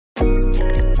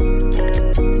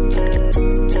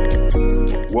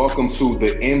welcome to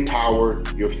the Empower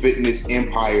Your Fitness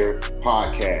Empire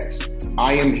podcast.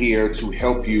 I am here to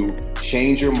help you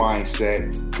change your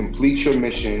mindset, complete your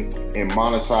mission, and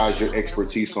monetize your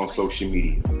expertise on social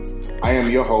media. I am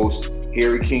your host,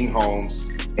 Harry King Holmes,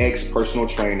 ex-personal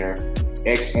trainer,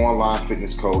 ex-online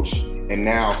fitness coach, and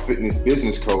now fitness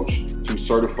business coach to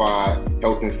certified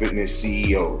health and fitness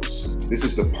CEOs. This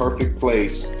is the perfect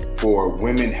place for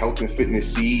women health and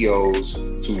fitness CEOs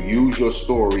to use your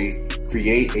story,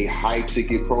 create a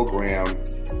high-ticket program,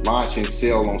 launch and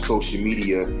sell on social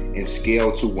media, and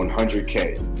scale to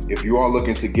 100K. If you are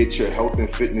looking to get your health and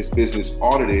fitness business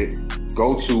audited,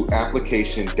 go to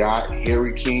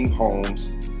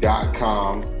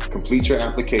application.harrykingholmes.com, complete your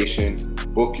application,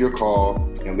 book your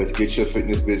call, and let's get your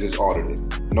fitness business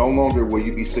audited. No longer will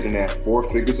you be sitting at 4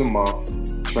 figures a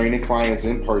month, training clients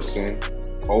in person,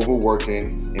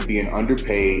 overworking, and being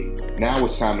underpaid. Now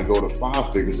it's time to go to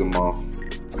 5 figures a month,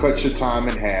 cut your time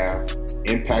in half,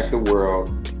 impact the world,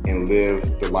 and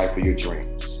live the life of your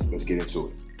dreams. Let's get into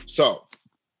it. So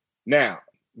now,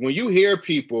 when you hear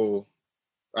people,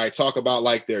 right, talk about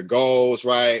like their goals,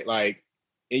 right, like,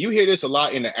 and you hear this a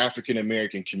lot in the African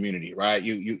American community, right?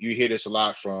 You hear this a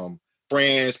lot from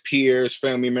friends, peers,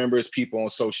 family members, people on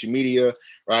social media,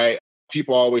 right?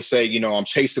 People always say, you know, I'm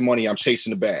chasing money, I'm chasing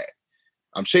the bag.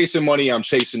 I'm chasing money, I'm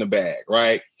chasing the bag,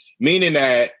 right? Meaning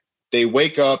that they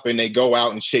wake up and they go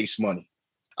out and chase money.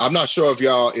 I'm not sure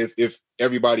if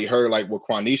everybody heard like what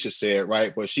Quanisha said,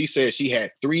 right? But she said she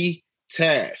had 3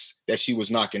 tasks that she was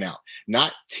knocking out.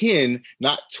 Not 10,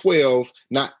 not 12,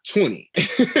 not 20.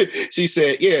 She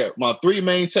said, yeah, my 3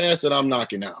 main tasks that I'm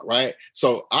knocking out, right?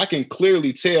 So I can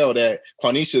clearly tell that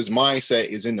Quanisha's mindset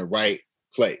is in the right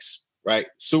place, right?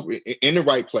 Super in the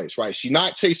right place, right? She's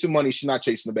not chasing money. She's not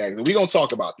chasing the bag. We're going to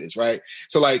talk about this, right?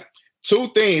 So like 2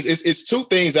 things, it's 2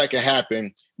 things that can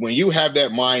happen when you have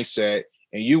that mindset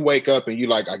and you wake up and you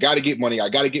like, I got to get money. I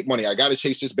got to get money. I got to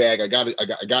chase this bag. I got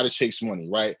to chase money,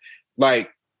 right?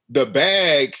 Like the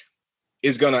bag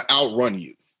is going to outrun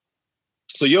you.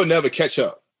 So you'll never catch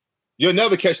up. You'll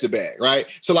never catch the bag, right?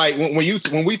 So like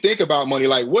when we think about money,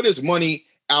 like what is money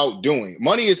out doing?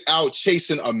 Money is out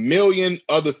chasing a million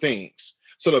other things.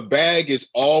 So the bag is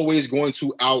always going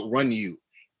to outrun you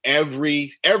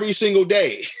every single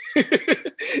day.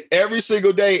 Every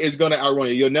single day is going to outrun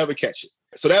you. You'll never catch it.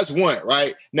 So that's 1,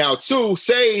 right? Now 2,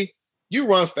 say you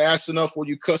run fast enough where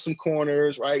you cut some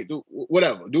corners, right? Do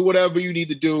whatever you need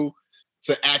to do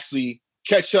to actually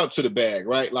catch up to the bag,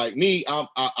 right? Like me,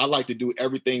 I like to do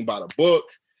everything by the book.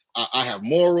 I have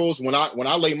morals. When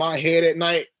I lay my head at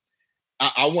night,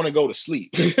 I want to go to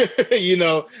sleep, you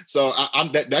know? So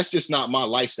that's just not my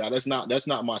lifestyle. That's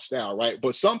not my style, right?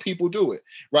 But some people do it,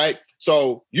 right?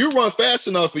 So you run fast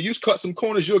enough and you cut some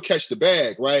corners, you'll catch the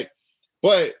bag, right?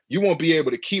 But you won't be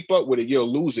able to keep up with it.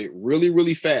 You'll lose it really,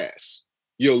 really fast.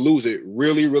 You'll lose it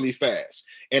really, really fast.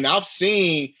 And I've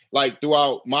seen like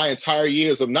throughout my entire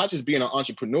years of not just being an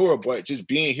entrepreneur, but just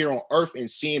being here on earth and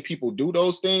seeing people do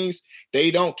those things, they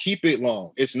don't keep it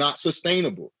long. It's not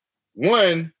sustainable.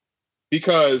 1,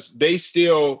 because they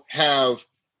still have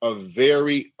a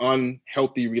very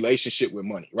unhealthy relationship with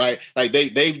money, right? Like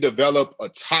they've developed a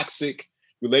toxic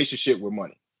relationship with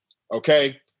money,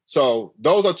 okay? So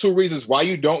those are 2 reasons why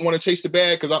you don't want to chase the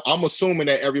bag, because I'm assuming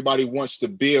that everybody wants to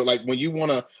build, like when you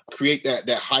want to create that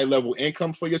high level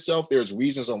income for yourself, there's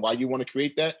reasons on why you want to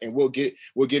create that. And we'll get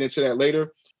into that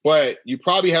later. But you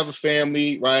probably have a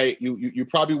family, right? You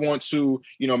probably want to,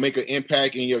 you know, make an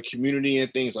impact in your community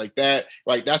and things like that,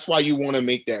 right? That's why you want to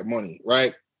make that money,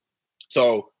 right?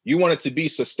 So you want it to be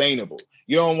sustainable.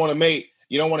 You don't want to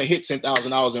hit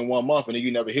 $10,000 in 1 month and then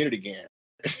you never hit it again.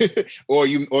 or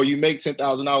you make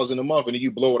 $10,000 in a month and then you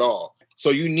blow it all.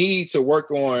 So you need to work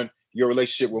on your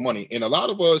relationship with money. And a lot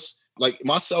of us, like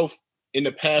myself in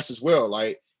the past as well,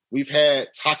 like we've had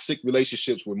toxic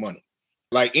relationships with money.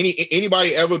 Like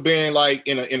anybody ever been like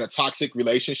in a toxic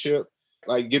relationship?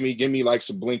 Like give me like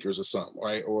some blinkers or something,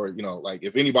 right? Or, you know, like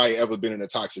if anybody ever been in a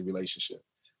toxic relationship.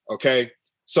 Okay.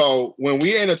 So when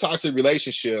we're in a toxic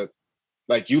relationship,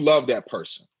 like you love that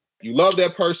person. You love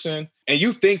that person and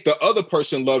you think the other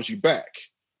person loves you back.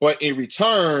 But in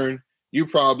return, you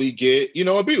probably get, you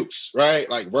know, abuse, right?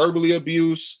 Like verbally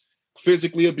abuse,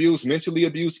 physically abuse, mentally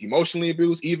abuse, emotionally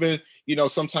abuse, even, you know,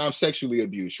 sometimes sexually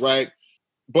abuse, right?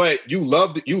 But you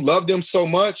love them so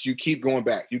much, you keep going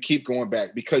back. You keep going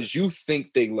back because you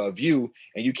think they love you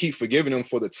and you keep forgiving them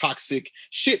for the toxic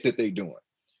shit that they're doing,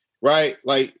 right?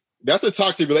 Like that's a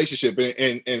toxic relationship.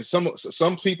 And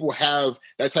some people have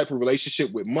that type of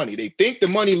relationship with money. They think the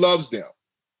money loves them.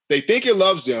 They think it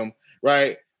loves them,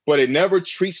 right? But it never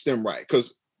treats them right.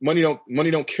 Because money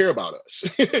don't care about us.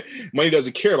 Money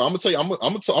doesn't care about. I'm gonna tell you. I'm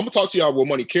gonna talk to y'all what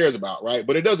money cares about, right?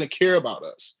 But it doesn't care about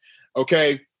us.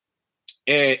 Okay.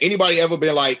 And anybody ever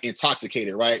been like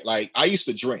intoxicated, right? Like I used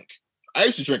to drink. I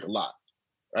used to drink a lot,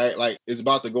 right? Like it's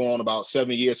about to go on about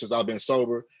 7 years since I've been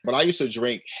sober, but I used to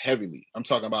drink heavily. I'm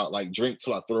talking about like drink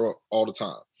till I throw up all the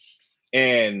time.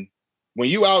 And when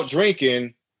you out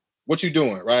drinking, what you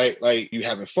doing, right? Like you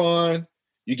having fun,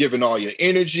 you giving all your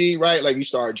energy, right? Like you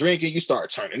start drinking, you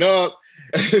start turning up.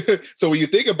 So when you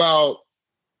think about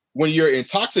when you're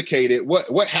intoxicated,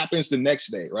 what happens the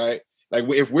next day, right? Like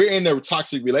if we're in a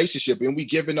toxic relationship and we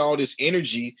giving all this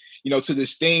energy, to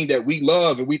this thing that we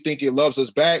love and we think it loves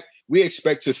us back, we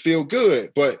expect to feel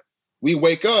good. But we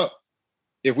wake up,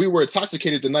 if we were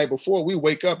intoxicated the night before, we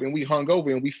wake up and we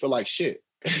hungover and we feel like shit.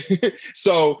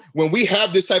 So when we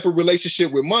have this type of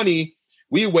relationship with money,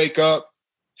 we wake up,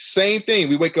 same thing.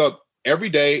 We wake up every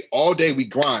day, all day, we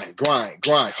grind,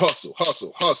 hustle.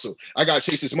 I got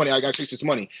to chase this money.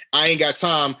 I ain't got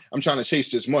time. I'm trying to chase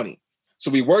this money. So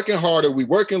we working harder, we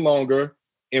working longer,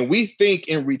 and we think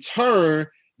in return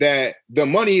that the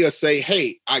money will say,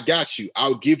 hey, I got you.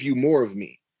 I'll give you more of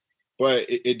me. But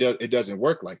it doesn't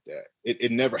work like that.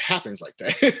 It never happens like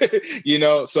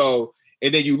that. So,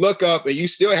 and then you look up and you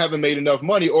still haven't made enough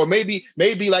money. Or maybe,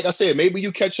 like I said, maybe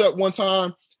you catch up one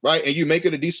time, right? And you make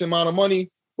it a decent amount of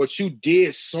money, but you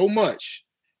did so much.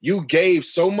 You gave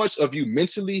so much of you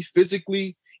mentally,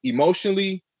 physically,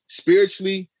 emotionally,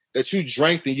 spiritually, that you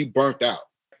drank and you burnt out.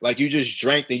 Like you just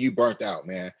drank and you burnt out,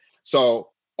 man. So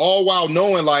all while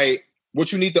knowing like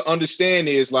what you need to understand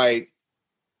is like,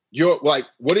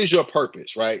 what is your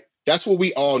purpose, right? That's what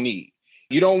we all need.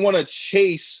 You don't want to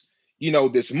chase,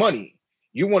 this money.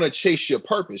 You want to chase your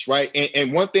purpose, right?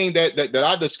 And one thing that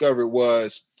I discovered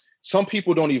was some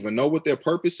people don't even know what their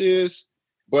purpose is.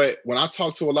 But when I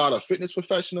talk to a lot of fitness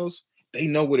professionals, they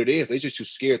know what it is. They're just too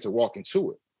scared to walk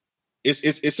into it.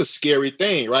 It's a scary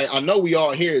thing, right? I know we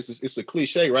all hear it's a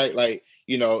cliche, right? Like,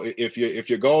 if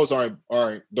your goals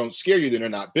don't scare you, then they're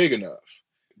not big enough.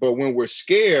 But when we're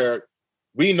scared,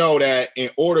 we know that in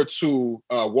order to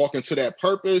walk into that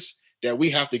purpose, that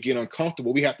we have to get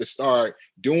uncomfortable. We have to start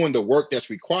doing the work that's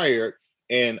required.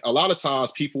 And a lot of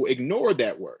times people ignore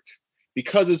that work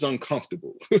because it's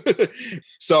uncomfortable.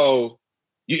 So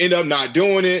you end up not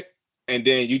doing it. And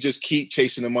then you just keep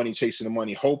chasing the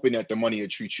money, hoping that the money will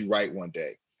treat you right one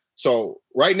day. So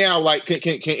right now, like,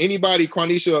 can anybody,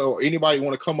 Quanisha, or anybody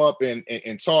want to come up and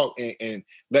talk and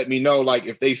let me know, like,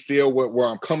 if they feel where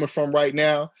I'm coming from right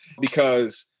now?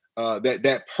 Because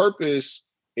that purpose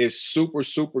is super,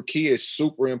 super key. It's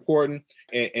super important.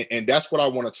 And that's what I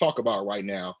want to talk about right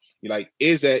now. Like,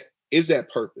 is that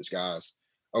purpose, guys?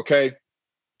 Okay.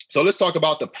 So let's talk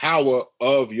about the power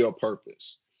of your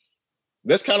purpose.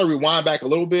 Let's kind of rewind back a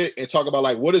little bit and talk about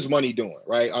like, what is money doing,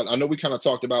 right? I know we kind of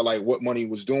talked about like what money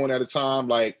was doing at a time.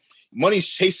 Like money's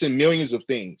chasing millions of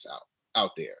things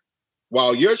out there.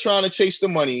 While you're trying to chase the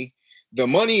money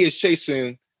is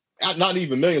chasing not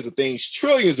even millions of things,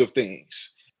 trillions of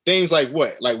things. Things like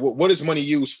what? Like what is money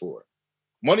used for?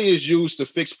 Money is used to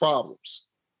fix problems,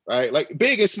 right? Like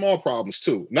big and small problems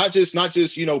too. Not just,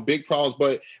 big problems,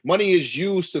 but money is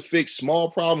used to fix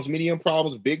small problems, medium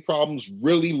problems, big problems,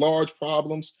 really large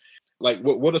problems. Like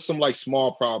what are some like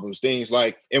small problems? Things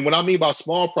like, and what I mean by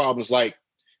small problems, like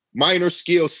minor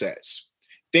skill sets,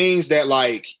 things that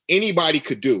like anybody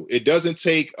could do. It doesn't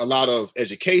take a lot of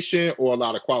education or a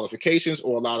lot of qualifications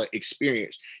or a lot of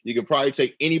experience. You can probably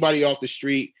take anybody off the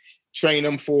street, train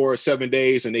them for 7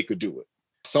 days and they could do it.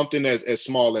 Something as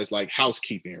small as like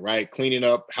housekeeping, right? Cleaning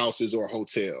up houses or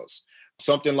hotels.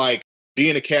 Something like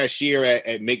being a cashier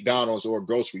at McDonald's or a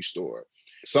grocery store.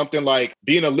 Something like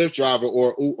being a Lyft driver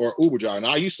or Uber driver.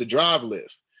 Now, I used to drive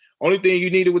Lyft. Only thing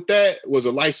you needed with that was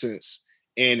a license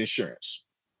and insurance.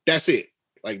 That's it.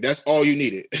 Like, that's all you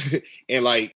needed. And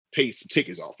like pay some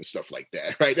tickets off and stuff like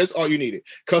that, right? That's all you needed.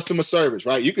 Customer service,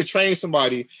 right? You could train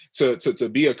somebody to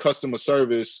be a customer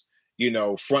service,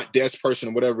 front desk person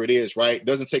or whatever it is, right?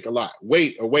 Doesn't take a lot.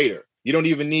 A waiter. You don't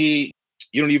even need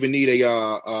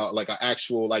a like an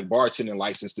actual like bartending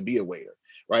license to be a waiter,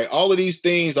 right? All of these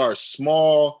things are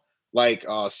small, like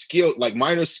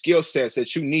minor skill sets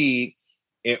that you need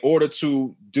in order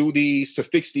to to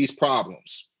fix these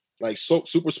problems. Like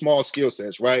super small skill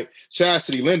sets, right?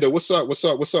 Chastity, Linda, what's up,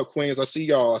 Queens? I see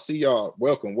y'all.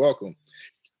 Welcome.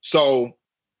 So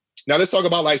now let's talk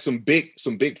about like some big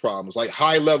problems, like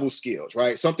high level skills,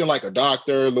 right? Something like a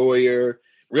doctor, lawyer,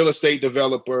 real estate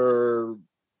developer,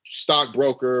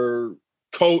 stockbroker,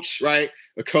 coach, right?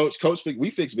 A coach, we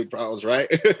fix big problems, right?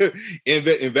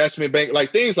 Investment bank,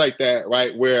 like things like that,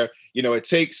 right? Where, it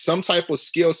takes some type of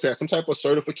skill set, some type of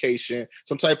certification,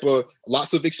 some type of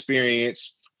lots of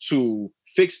experience to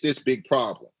fix this big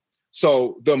problem.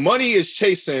 So the money is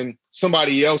chasing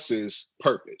somebody else's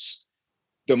purpose.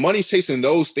 The money's chasing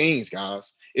those things,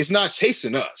 guys. It's not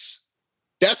chasing us.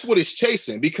 That's what it's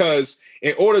chasing, because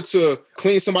in order to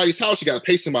clean somebody's house, you got to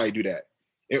pay somebody to do that.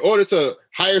 In order to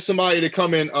hire somebody to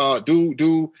come in,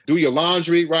 do your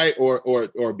laundry, right?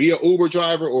 Or be an Uber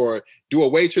driver, or do a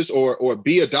waitress, or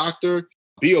be a doctor,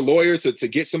 be a lawyer to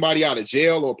get somebody out of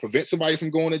jail or prevent somebody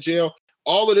from going to jail.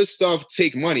 All of this stuff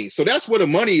take money. So that's what the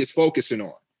money is focusing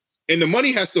on. And the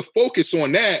money has to focus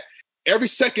on that every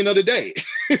second of the day,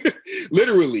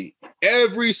 literally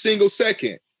every single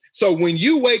second. So when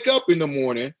you wake up in the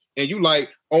morning and you like,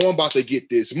 oh, I'm about to get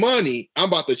this money, I'm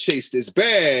about to chase this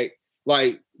bag,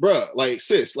 like, bruh, like,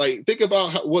 sis, like, think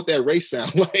about what that race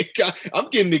sounds like. I'm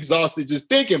getting exhausted just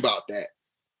thinking about that.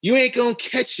 You ain't gonna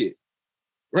catch it,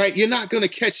 right? You're not gonna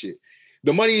catch it.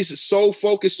 The money is so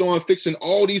focused on fixing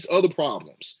all these other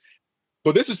problems.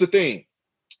 But this is the thing.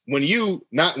 When you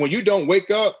don't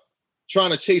wake up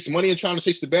trying to chase money and trying to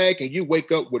chase the bag, and you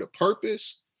wake up with a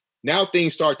purpose, now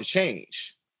things start to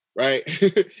change, right?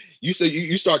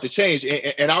 you start to change.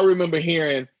 And I remember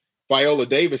hearing Viola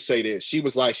Davis say this. She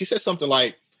said something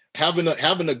like, having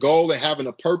a goal and having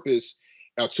a purpose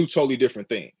are two totally different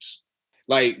things.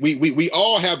 Like we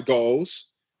all have goals.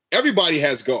 Everybody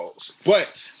has goals,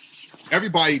 but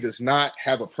everybody does not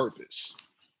have a purpose.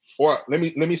 Or let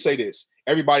me say this.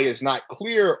 Everybody is not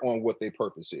clear on what their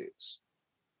purpose is.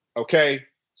 Okay.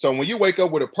 So when you wake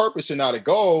up with a purpose and not a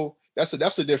goal, that's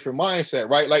a different mindset,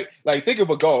 right? Like think of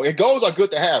a goal. And goals are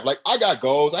good to have. Like, I got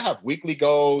goals. I have weekly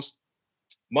goals,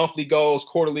 monthly goals,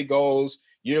 quarterly goals,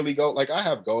 yearly goals. Like, I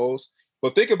have goals.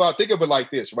 But think of it like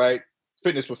this, right?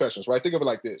 Fitness professionals, right? Think of it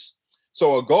like this.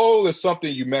 So a goal is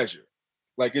something you measure.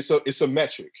 Like, it's a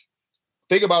metric.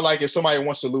 Think about, like, if somebody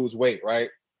wants to lose weight, right?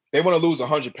 They want to lose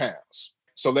 100 pounds.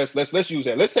 So let's use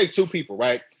that. Let's say two people,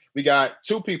 right? We got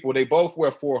two people. They both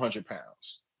weigh 400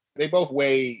 pounds. They both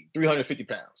weigh 350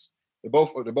 pounds. They're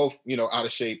both, out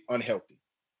of shape, unhealthy.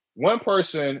 One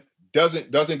person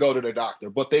doesn't go to the doctor,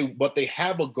 but they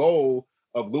have a goal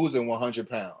of losing 100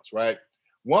 pounds, right?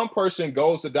 One person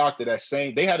goes to the doctor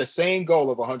they had the same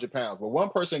goal of 100 pounds, but one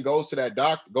person goes to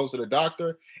the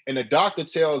doctor, and the doctor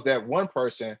tells that one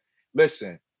person,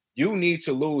 listen, you need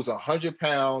to lose 100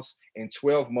 pounds in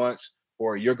 12 months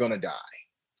or you're going to die.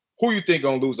 Who you think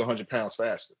going to lose 100 pounds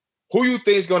faster? Who you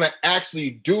think is going to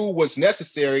actually do what's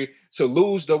necessary to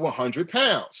lose the 100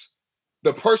 pounds?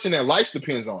 The person that life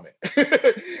depends on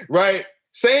it, right?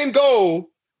 Same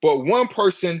goal, but one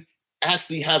person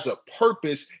actually has a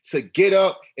purpose to get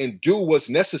up and do what's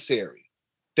necessary.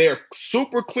 They're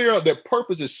super clear. Their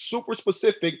purpose is super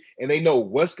specific, and they know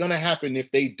what's going to happen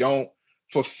if they don't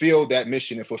fulfill that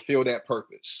mission and fulfill that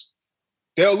purpose.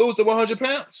 They'll lose the 100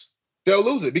 pounds. They'll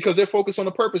lose it because they're focused on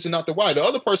the purpose and not the why. The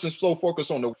other person's so focused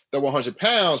on the 100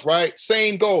 pounds, right?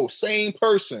 Same goal, same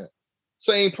person.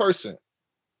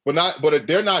 But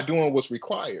they're not doing what's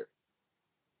required.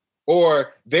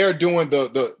 Or they're doing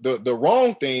the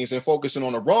wrong things and focusing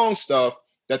on the wrong stuff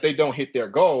that they don't hit their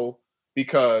goal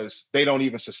because they don't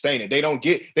even sustain it.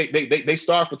 They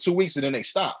start for 2 weeks and then they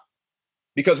stop.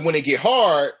 Because when it get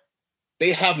hard,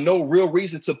 they have no real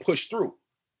reason to push through.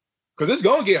 Because it's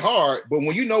going to get hard, but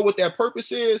when you know what that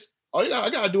purpose is, I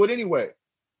got to do it anyway.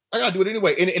 And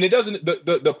it doesn't,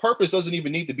 the purpose doesn't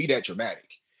even need to be that dramatic.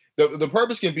 The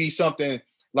purpose can be something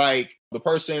like the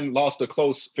person lost a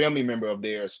close family member of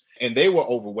theirs and they were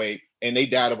overweight and they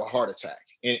died of a heart attack.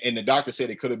 And the doctor said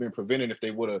it could have been prevented if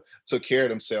they would have took care of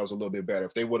themselves a little bit better,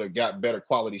 if they would have got better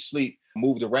quality sleep,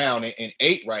 moved around and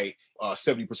ate right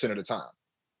 70% of the time.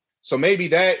 So maybe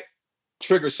that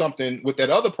trigger something with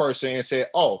that other person and say,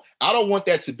 oh, I don't want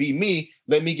that to be me.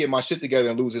 Let me get my shit together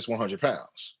and lose this 100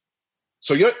 pounds.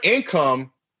 So your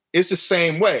income is the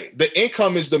same way. The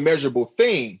income is the measurable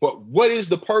thing, but what is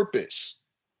the purpose?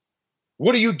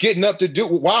 What are you getting up to do?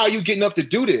 Why are you getting up to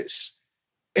do this?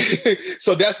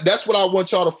 So that's what I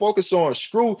want y'all to focus on.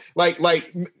 Screw, like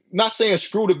not saying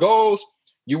screw the goals.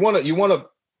 You want to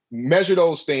measure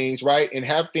those things, right? And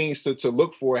have things to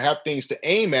look for, have things to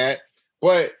aim at.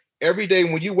 But every day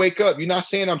when you wake up, you're not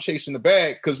saying I'm chasing the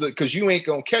bag because you ain't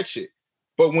gonna catch it.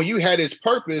 But when you had this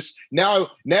purpose, now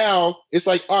it's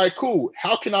like, all right, cool.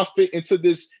 How can I fit into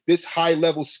this high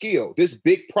level skill, this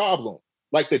big problem?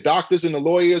 Like the doctors and the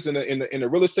lawyers and the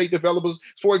real estate developers.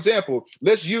 For example,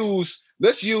 let's use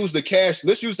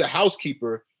the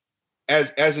housekeeper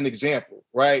as an example,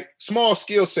 right? Small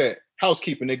skill set,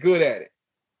 housekeeping, they're good at it.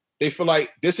 They feel like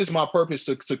this is my purpose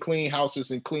to clean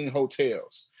houses and clean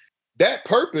hotels. That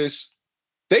purpose,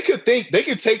 they could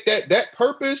take that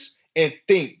purpose and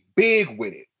think big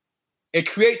with it and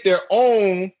create their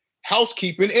own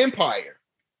housekeeping empire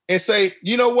and say,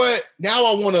 you know what? Now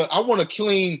I want to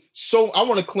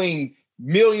clean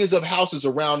millions of houses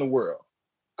around the world.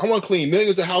 I want to clean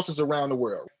millions of houses around the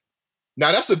world.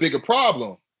 Now that's a bigger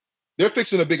problem. They're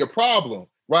fixing a bigger problem,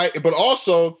 right? But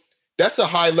also that's a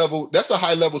high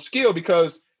level skill,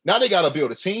 because now they got to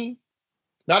build a team.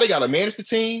 Now they got to manage the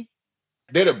team.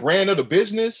 They're the brand of the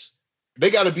business.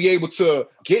 They got to be able to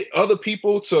get other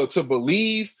people to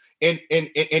believe in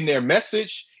their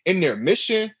message, in their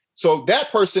mission. So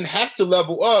that person has to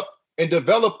level up and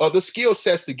develop other skill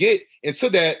sets to get into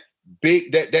that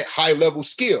high level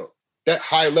skill, that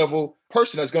high level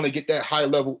person that's going to get that high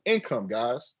level income,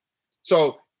 guys.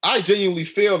 So I genuinely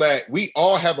feel that we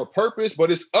all have a purpose,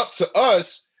 but it's up to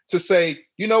us to say,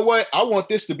 you know what? I want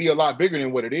this to be a lot bigger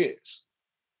than what it is.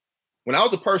 When I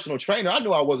was a personal trainer, I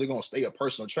knew I wasn't going to stay a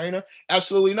personal trainer.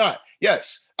 Absolutely not.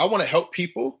 Yes, I want to help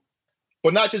people,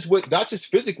 but not just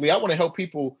physically. I want to help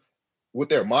people with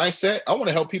their mindset. I want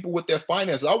to help people with their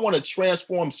finances. I want to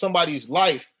transform somebody's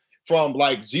life from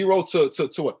like 0 to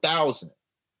 1,000.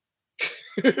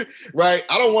 Right?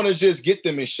 I don't want to just get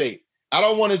them in shape. I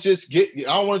don't want to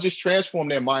just transform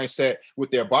their mindset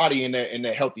with their body and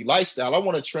their healthy lifestyle. I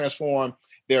want to transform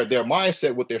their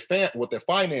mindset with their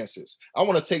finances. I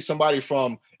want to take somebody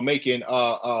from making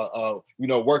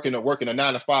working a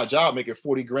 9-to-5 job, making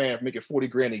 40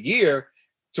 grand a year,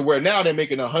 to where now they're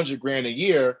making 100 grand a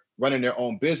year, running their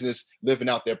own business, living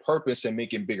out their purpose and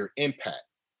making bigger impact.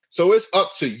 So it's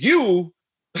up to you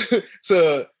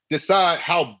to decide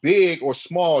how big or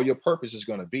small your purpose is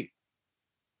going to be.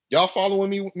 Y'all following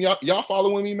me? Y'all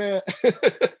following me, man?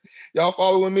 Y'all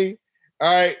following me? All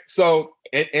right. So,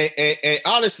 and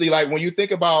honestly, like when you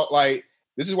think about like,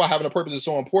 this is why having a purpose is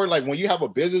so important. Like when you have a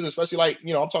business, especially like,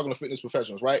 I'm talking to fitness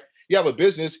professionals, right? You have a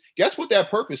business. Guess what that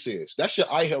purpose is? That's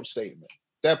your I help statement.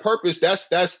 That purpose, that's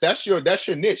your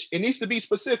niche. It needs to be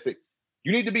specific.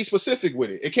 You need to be specific with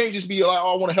it. It can't just be like,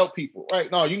 oh, I want to help people,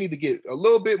 right? No, you need to get a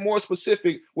little bit more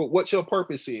specific with what your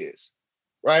purpose is.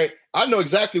 Right? I know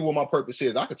exactly what my purpose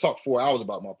is. I could talk 4 hours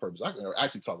about my purpose. I can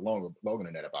actually talk longer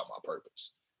than that about my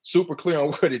purpose. Super clear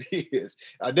on what it is.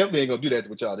 I definitely ain't gonna do that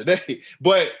with y'all today.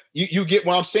 But you get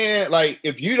what I'm saying? Like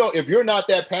if you're not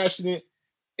that passionate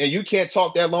and you can't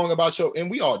talk that long about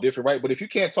and we all different, right? But if you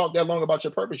can't talk that long about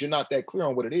your purpose, you're not that clear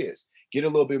on what it is. Get a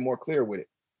little bit more clear with it,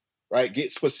 right?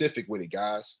 Get specific with it,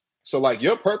 guys. So like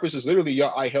your purpose is literally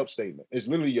your I help statement. It's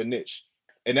literally your niche.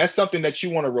 And that's something that you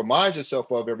want to remind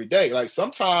yourself of every day. Like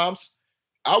sometimes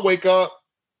I wake up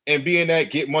and be in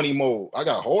that get money mode. I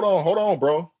got hold on,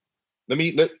 bro. Let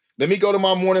me go to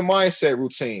my morning mindset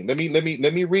routine. Let me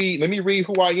read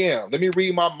who I am. Let me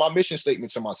read my mission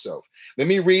statement to myself. Let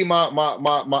me read my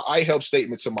I help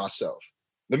statement to myself.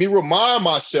 Let me remind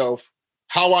myself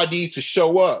how I need to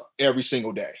show up every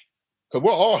single day. Because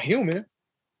we're all human,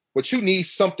 but you need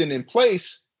something in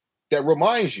place that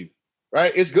reminds you.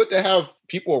 Right? It's good to have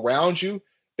people around you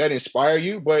that inspire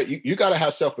you, but you got to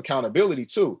have self-accountability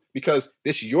too, because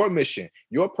this is your mission,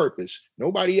 your purpose,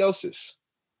 nobody else's.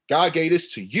 God gave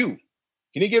this to you.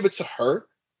 He didn't give it to her.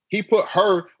 He put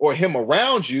her or him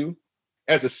around you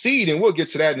as a seed, and we'll get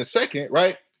to that in a second,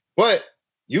 right? But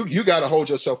you got to hold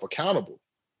yourself accountable.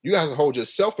 You got to hold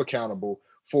yourself accountable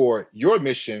for your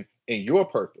mission and your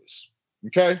purpose.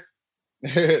 Okay?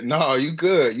 No, you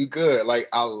good. You good. Like,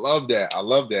 I love that.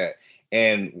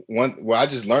 And I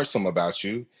just learned something about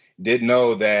you. Didn't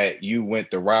know that you went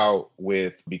the route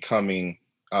with becoming,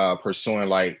 pursuing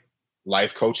like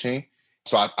life coaching.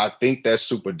 So I think that's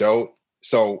super dope.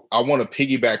 So I want to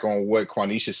piggyback on what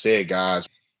Quanisha said, guys.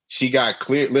 She got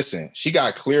clear. Listen, she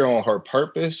got clear on her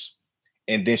purpose,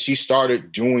 and then she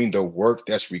started doing the work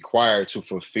that's required to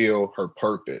fulfill her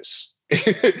purpose.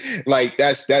 Like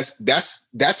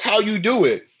that's how you do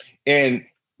it. And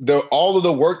all of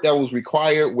the work that was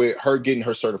required with her getting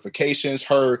her certifications,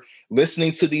 her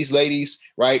listening to these ladies,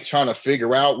 right? Trying to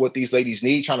figure out what these ladies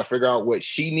need, trying to figure out what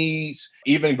she needs,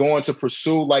 even going to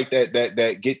pursue like that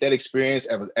get that experience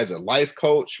as a life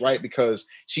coach, right? Because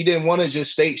she didn't want to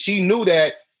just stay. She knew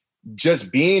that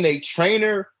just being a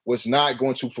trainer was not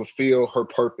going to fulfill her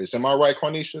purpose. Am I right,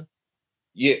 Quanisha?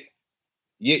 Yeah.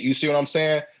 Yeah, you see what I'm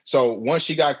saying? So once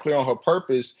she got clear on her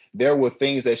purpose, there were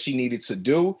things that she needed to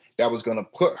do that was going to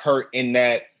put her in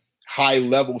that high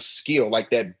level skill, like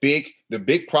the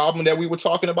big problem that we were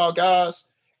talking about, guys.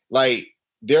 Like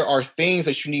there are things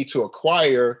that you need to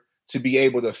acquire to be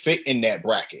able to fit in that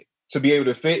bracket, to be able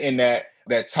to fit in that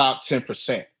top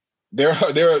 10%.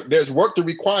 There's work to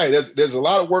require. There's a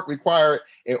lot of work required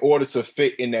in order to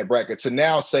fit in that bracket. To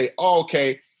now say, oh,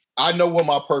 okay, I know what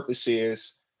my purpose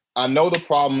is. I know the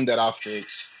problem that I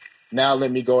fix. Now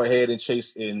let me go ahead and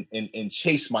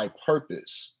chase my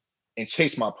purpose and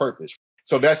chase my purpose.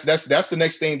 So that's the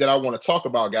next thing that I want to talk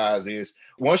about, guys, is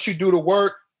once you do the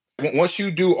work, once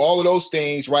you do all of those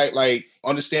things, right? Like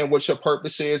understand what your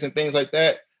purpose is and things like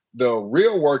that, the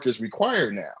real work is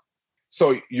required now.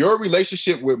 So your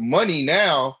relationship with money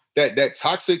now, that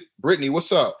toxic, Brittany,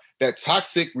 what's up? That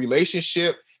toxic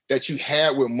relationship that you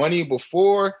had with money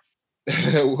before,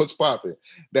 what's popping?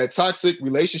 That toxic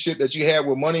relationship that you had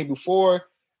with money before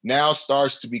now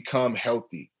starts to become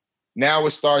healthy. Now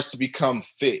it starts to become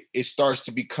fit. It starts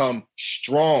to become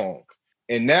strong.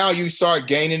 And now you start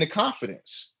gaining the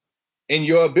confidence in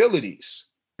your abilities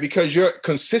because you're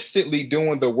consistently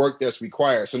doing the work that's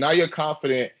required. So now you're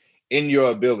confident in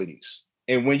your abilities.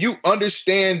 And when you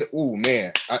understand, oh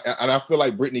man, I feel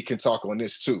like Brittany can talk on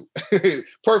this too.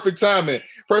 Perfect timing,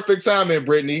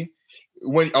 Brittany.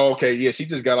 She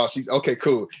just got off. She's okay,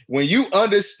 cool. When you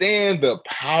understand the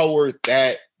power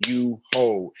that you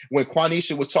hold, when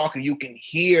Quanisha was talking, you can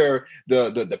hear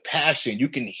the passion, you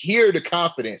can hear the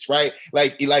confidence, right?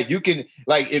 Like you can,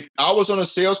 like if I was on a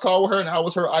sales call with her and I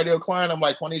was her ideal client, I'm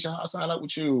like, Quanisha, I'll sign up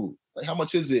with you. Like, how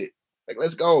much is it? Like,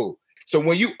 let's go. So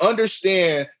when you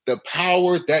understand the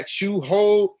power that you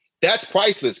hold, that's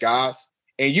priceless, guys.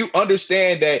 And you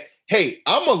understand that, hey,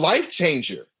 I'm a life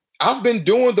changer. I've been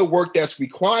doing the work that's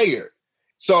required.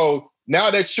 So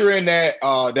now that you're in that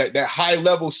high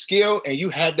level skill and you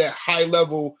have that high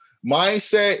level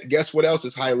mindset, guess what else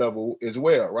is high level as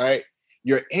well, right?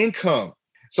 Your income.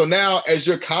 So now as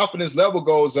your confidence level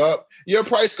goes up, your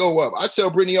price go up. I tell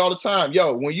Brittany all the time,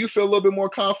 yo, when you feel a little bit more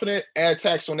confident, add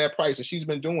tax on that price. And she's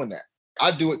been doing that.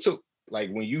 I do it too.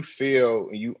 Like when you feel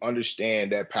and you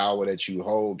understand that power that you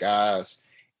hold, guys,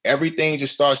 everything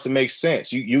just starts to make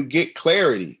sense. You get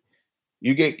clarity.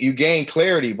 You gain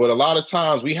clarity, but a lot of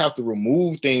times we have to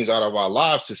remove things out of our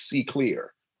lives to see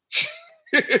clear.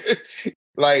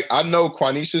 Like I know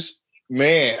Quanisha's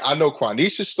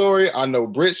story. I know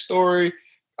Britt's story.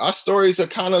 Our stories are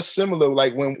kind of similar.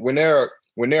 Like when there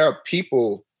are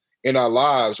people in our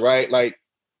lives, right? Like,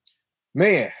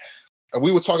 man,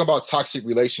 we were talking about toxic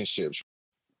relationships.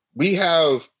 We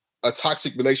have a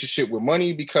toxic relationship with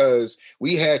money because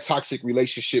we had toxic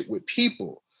relationship with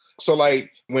people. So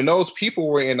like when those people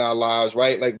were in our lives,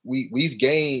 right? Like we've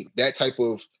gained that type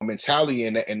of mentality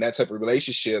and that type of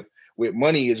relationship with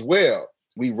money as well.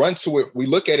 We run to it. We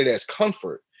look at it as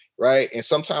comfort, right? And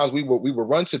sometimes we will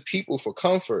run to people for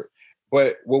comfort.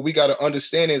 But what we got to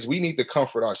understand is we need to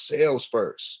comfort ourselves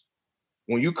first.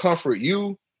 When you comfort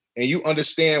you and you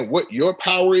understand what your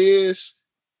power is,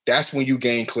 that's when you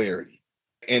gain clarity.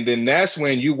 And then that's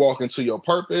when you walk into your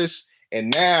purpose.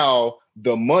 And now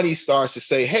the money starts to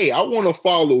say, hey, I want to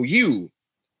follow you.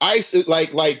 You're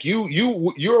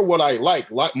what I like.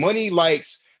 Money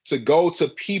likes to go to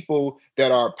people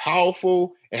that are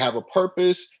powerful and have a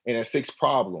purpose and that fix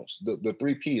problems. The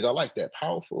 3 Ps. I like that.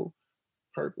 Powerful,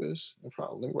 purpose, and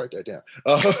problem. Let me write that down.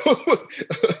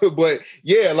 But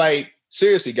yeah, like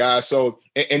seriously, guys. So,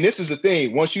 and this is the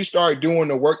thing. Once you start doing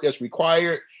the work that's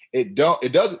required, it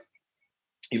doesn't.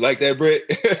 You like that, Britt?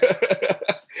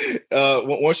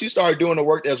 Once you start doing the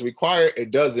work that's required,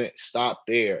 it doesn't stop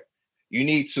there. You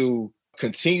need to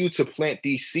continue to plant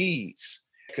these seeds,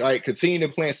 right? Continue to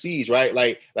plant seeds, right?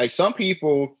 Like some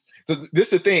people,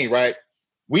 this is the thing, right?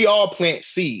 We all plant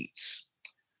seeds,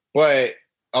 but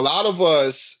a lot of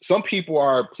us, some people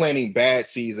are planting bad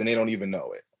seeds and they don't even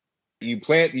know it. You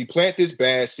plant this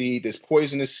bad seed, this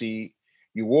poisonous seed,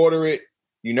 you water it,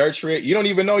 you nurture it. You don't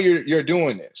even know you're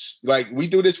doing this. Like we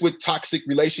do this with toxic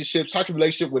relationships, toxic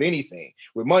relationship with anything,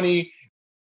 with money,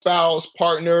 spouse,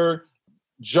 partner,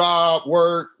 job,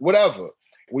 work, whatever.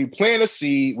 We plant a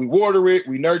seed, we water it,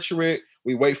 we nurture it,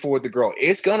 we wait for it to grow.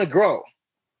 It's going to grow.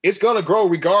 It's going to grow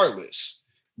regardless.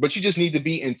 But you just need to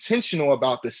be intentional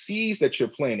about the seeds that you're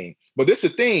planting. But this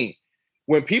is the thing.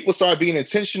 When people start being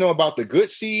intentional about the good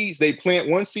seeds, they plant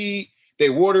one seed, they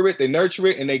water it, they nurture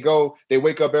it, and they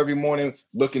wake up every morning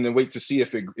looking and wait to see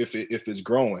if it's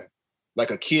growing, like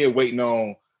a kid waiting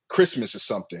on Christmas or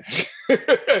something.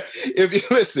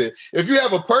 If you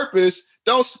have a purpose,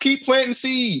 don't keep planting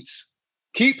seeds.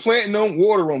 Keep planting them,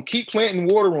 water them. Keep planting,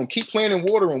 water them. Keep planting,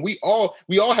 water them. We all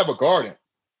have a garden.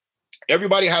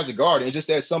 Everybody has a garden. It's just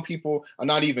that some people are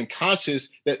not even conscious,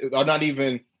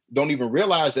 don't even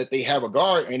realize that they have a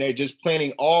garden, and they're just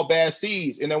planting all bad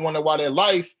seeds, and they wonder why their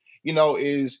life,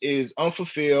 is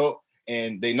unfulfilled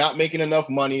and they're not making enough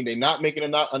money, they're not making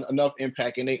enough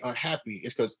impact, and they unhappy.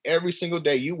 It's because every single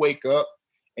day you wake up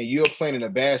and you're planting a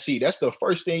bad seed. That's the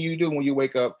first thing you do when you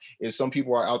wake up. Is some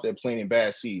people are out there planting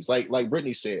bad seeds. Like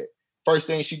Brittany said, first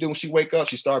thing she do when she wake up,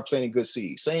 she started planting good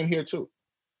seeds. Same here too.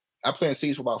 I plant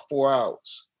seeds for about 4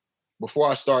 hours before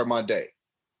I start my day.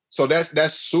 So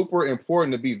that's super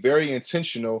important to be very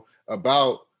intentional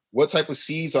about what type of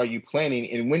seeds are you planting.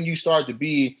 And when you start to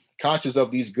be conscious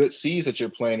of these good seeds that you're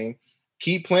planting,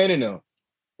 keep planting them,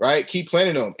 right? Keep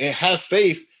planting them and have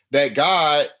faith that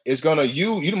God is gonna,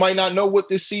 you might not know what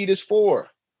this seed is for.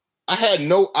 I had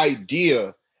no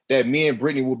idea that me and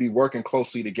Brittany will be working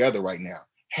closely together right now.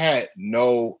 Had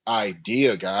no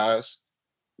idea, guys.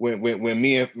 When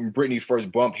me and Brittany first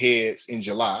bumped heads in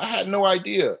July, I had no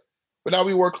idea. But now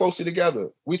we work closely together.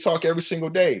 We talk every single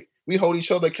day. We hold each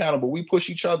other accountable. We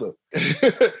push each other.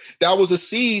 That was a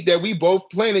seed that we both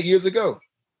planted years ago.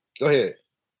 Go ahead.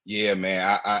 Yeah,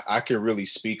 man, I can really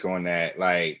speak on that.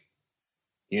 Like,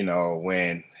 you know,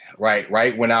 when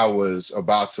right when I was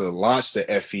about to launch the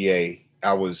FEA,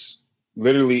 I was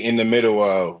literally in the middle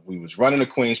of, we was running the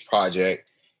Queens Project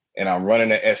and I'm running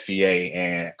the FEA,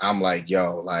 and I'm like,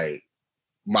 yo, like,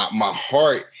 my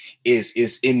heart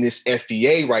is in this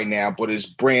FEA right now, but it's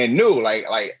brand new. Like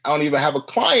I don't even have a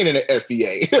client in the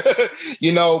FEA,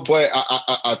 you know. But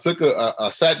I took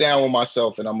a sat down with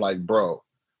myself, and I'm like, bro,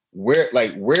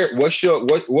 where's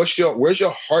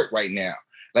your heart right now?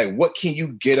 Like, what can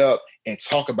you get up and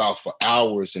talk about for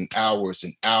hours and hours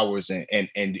and hours and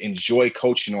enjoy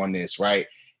coaching on this, right?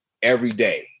 Every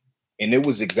day. And it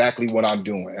was exactly what I'm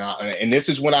doing. And this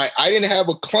is when I didn't have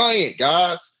a client,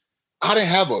 guys. I didn't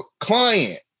have a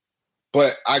client,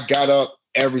 but I got up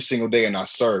every single day and I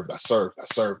served. I'm not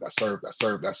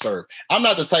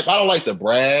the type, I don't like to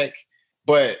brag,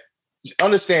 but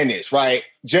understand this, right?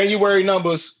 January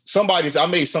numbers, I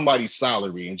made somebody's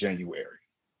salary in January,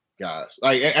 guys.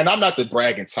 Like, and I'm not the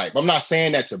bragging type. I'm not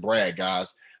saying that to brag,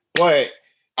 guys, but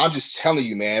I'm just telling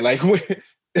you, man, like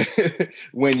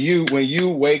when you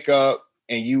wake up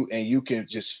and you can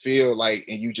just feel like,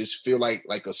 and you just feel like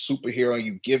a superhero, and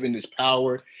you given this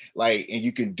power, like, and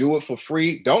you can do it for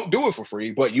free. Don't do it for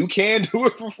free, but you can do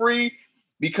it for free,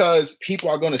 because people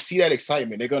are going to see that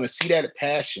excitement. They're going to see that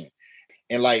passion.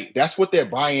 And like, that's what they're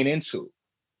buying into.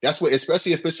 That's what,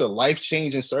 especially if it's a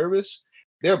life-changing service,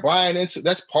 they're buying into,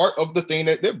 that's part of the thing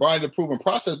that they're buying the proven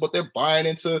process, but they're buying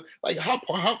into like, how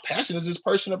passionate is this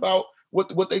person about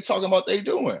what they talking about they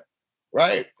doing,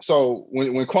 right? So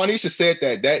when Quanisha said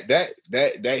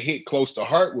that hit close to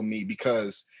heart with me,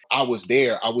 because I was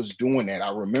there, I was doing that.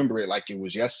 I remember it like it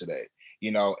was yesterday,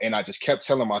 you know, and I just kept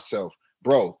telling myself,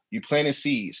 bro, you planting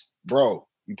seeds, bro,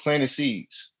 you planting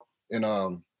seeds. And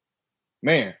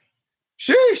man,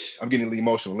 sheesh, I'm getting a little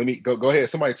emotional. Let me go ahead.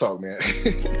 Somebody talk, man.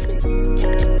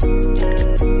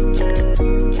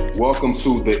 Welcome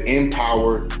to the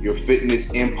Empower Your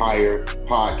Fitness Empire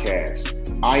podcast.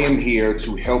 I am here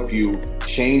to help you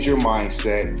change your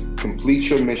mindset, complete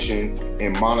your mission,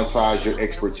 and monetize your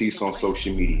expertise on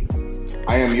social media.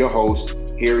 I am your host,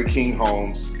 Harry King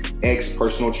Holmes,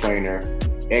 ex-personal trainer,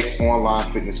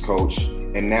 ex-online fitness coach,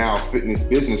 and now fitness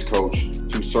business coach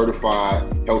to certified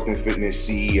health and fitness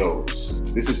CEOs.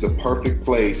 This is the perfect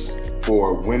place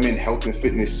for women health and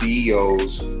fitness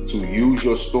CEOs to use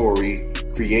your story,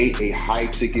 create a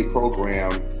high-ticket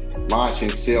program, launch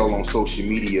and sell on social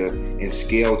media, and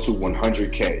scale to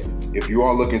 100K. If you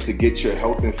are looking to get your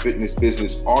health and fitness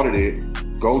business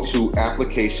audited, go to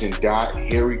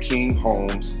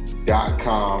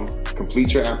application.harrykingholmes.com,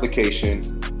 complete your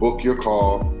application, book your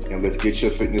call, and let's get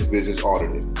your fitness business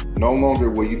audited. No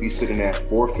longer will you be sitting at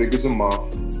 4 figures a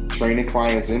month, training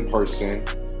clients in person,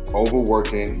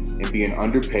 overworking, and being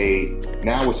underpaid.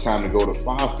 Now it's time to go to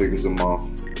 5 figures a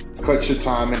month, cut your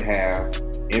time in half,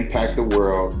 impact the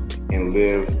world, and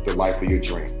live the life of your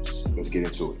dreams. Let's get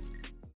into it.